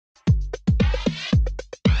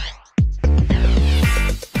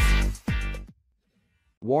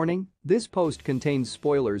Warning: this post contains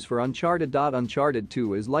spoilers for Uncharted. Uncharted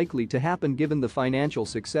 2 is likely to happen given the financial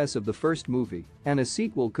success of the first movie, and a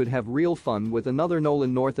sequel could have real fun with another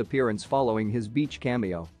Nolan North appearance following his beach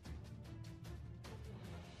cameo.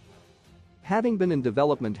 Having been in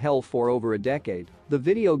development hell for over a decade, the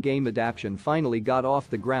video game adaptation finally got off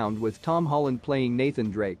the ground with Tom Holland playing Nathan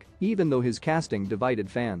Drake, even though his casting divided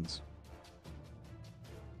fans.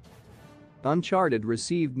 Uncharted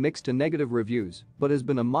received mixed to negative reviews, but has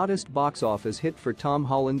been a modest box office hit for Tom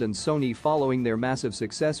Holland and Sony following their massive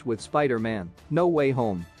success with Spider-Man: No Way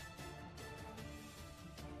Home.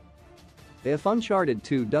 If Uncharted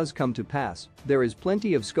 2 does come to pass, there is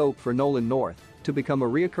plenty of scope for Nolan North to become a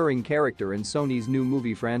recurring character in Sony's new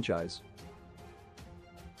movie franchise.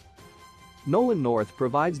 Nolan North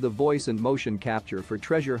provides the voice and motion capture for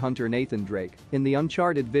treasure hunter Nathan Drake in the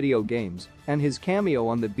Uncharted video games, and his cameo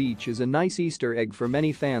on the beach is a nice Easter egg for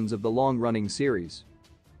many fans of the long-running series.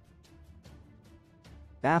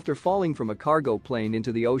 After falling from a cargo plane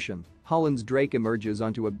into the ocean, Holland's Drake emerges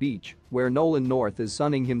onto a beach where Nolan North is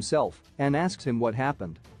sunning himself and asks him what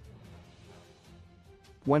happened.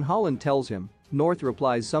 When Holland tells him, North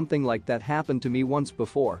replies something like "that happened to me once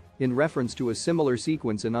before," in reference to a similar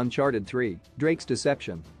sequence in Uncharted 3, Drake's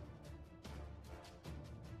deception.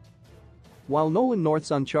 While Nolan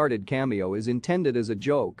North's Uncharted cameo is intended as a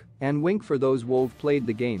joke and wink for those who've played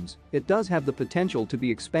the games, it does have the potential to be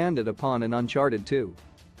expanded upon in Uncharted 2.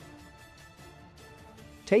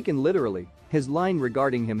 Taken literally, his line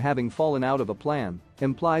regarding him having fallen out of a plan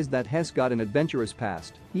implies that Hess got an adventurous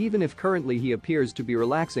past, even if currently he appears to be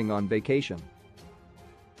relaxing on vacation.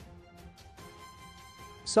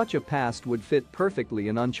 Such a past would fit perfectly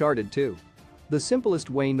in Uncharted 2. The simplest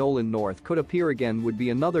way Nolan North could appear again would be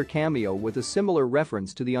another cameo with a similar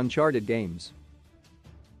reference to the Uncharted games.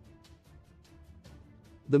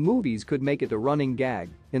 The movies could make it a running gag,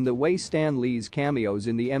 in the way Stan Lee's cameos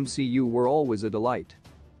in the MCU were always a delight.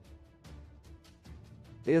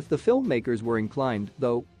 If the filmmakers were inclined,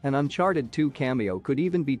 though, an Uncharted 2 cameo could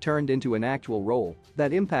even be turned into an actual role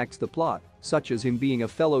that impacts the plot, such as him being a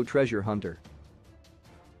fellow treasure hunter.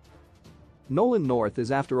 Nolan North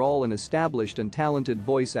is after all an established and talented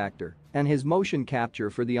voice actor, and his motion capture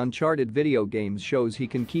for the Uncharted video games shows he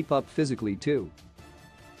can keep up physically too.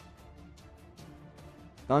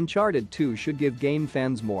 Uncharted 2 should give game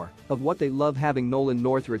fans more of what they love. Having Nolan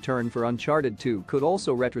North return for Uncharted 2 could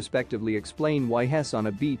also retrospectively explain why Hess on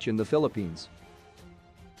a beach in the Philippines.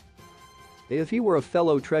 If he were a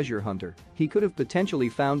fellow treasure hunter, he could have potentially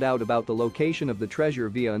found out about the location of the treasure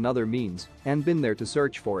via another means and been there to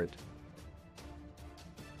search for it.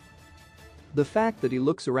 The fact that he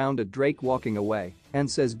looks around at Drake walking away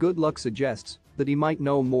and says good luck suggests that he might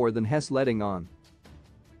know more than Hess letting on.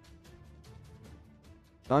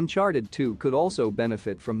 Uncharted 2 could also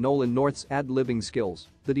benefit from Nolan North's ad-libbing skills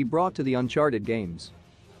that he brought to the Uncharted games.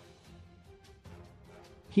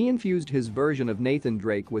 He infused his version of Nathan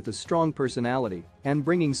Drake with a strong personality, and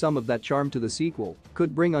bringing some of that charm to the sequel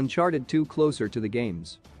could bring Uncharted 2 closer to the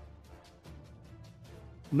games.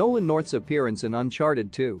 Nolan North's appearance in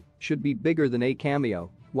Uncharted 2 should be bigger than a cameo.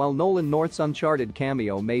 While Nolan North's Uncharted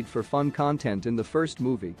cameo made for fun content in the first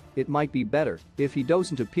movie, it might be better if he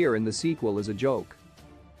doesn't appear in the sequel as a joke.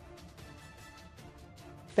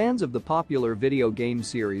 Fans of the popular video game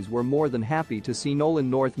series were more than happy to see Nolan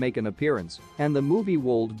North make an appearance, and the movie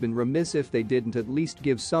would have been remiss if they didn't at least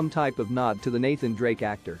give some type of nod to the Nathan Drake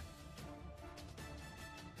actor.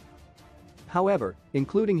 However,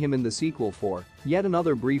 including him in the sequel for yet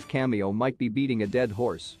another brief cameo might be beating a dead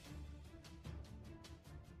horse.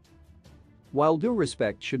 While due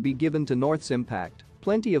respect should be given to North's impact,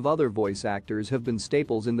 plenty of other voice actors have been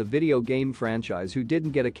staples in the video game franchise who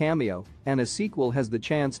didn't get a cameo, and a sequel has the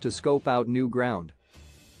chance to scope out new ground.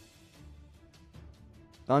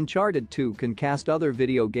 Uncharted 2 can cast other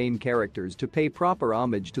video game characters to pay proper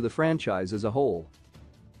homage to the franchise as a whole.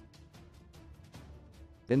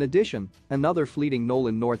 In addition, another fleeting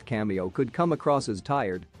Nolan North cameo could come across as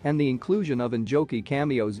tired, and the inclusion of jokey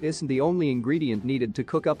cameos isn't the only ingredient needed to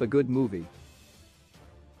cook up a good movie.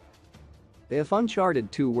 If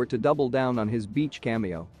Uncharted 2 were to double down on his beach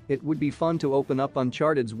cameo, it would be fun to open up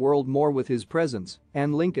Uncharted's world more with his presence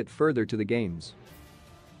and link it further to the games.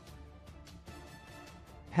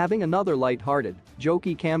 Having another light-hearted,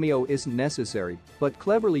 jokey cameo isn't necessary, but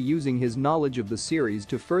cleverly using his knowledge of the series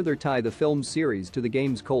to further tie the film series to the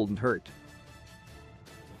game's cold and hurt.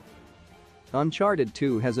 Uncharted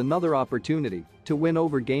 2 has another opportunity to win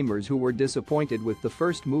over gamers who were disappointed with the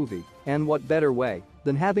first movie, and what better way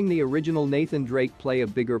than having the original Nathan Drake play a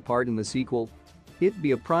bigger part in the sequel? It'd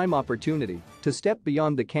be a prime opportunity to step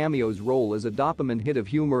beyond the cameo's role as a dopamine hit of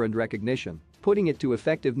humor and recognition, putting it to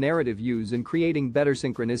effective narrative use and creating better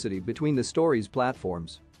synchronicity between the story's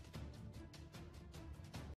platforms.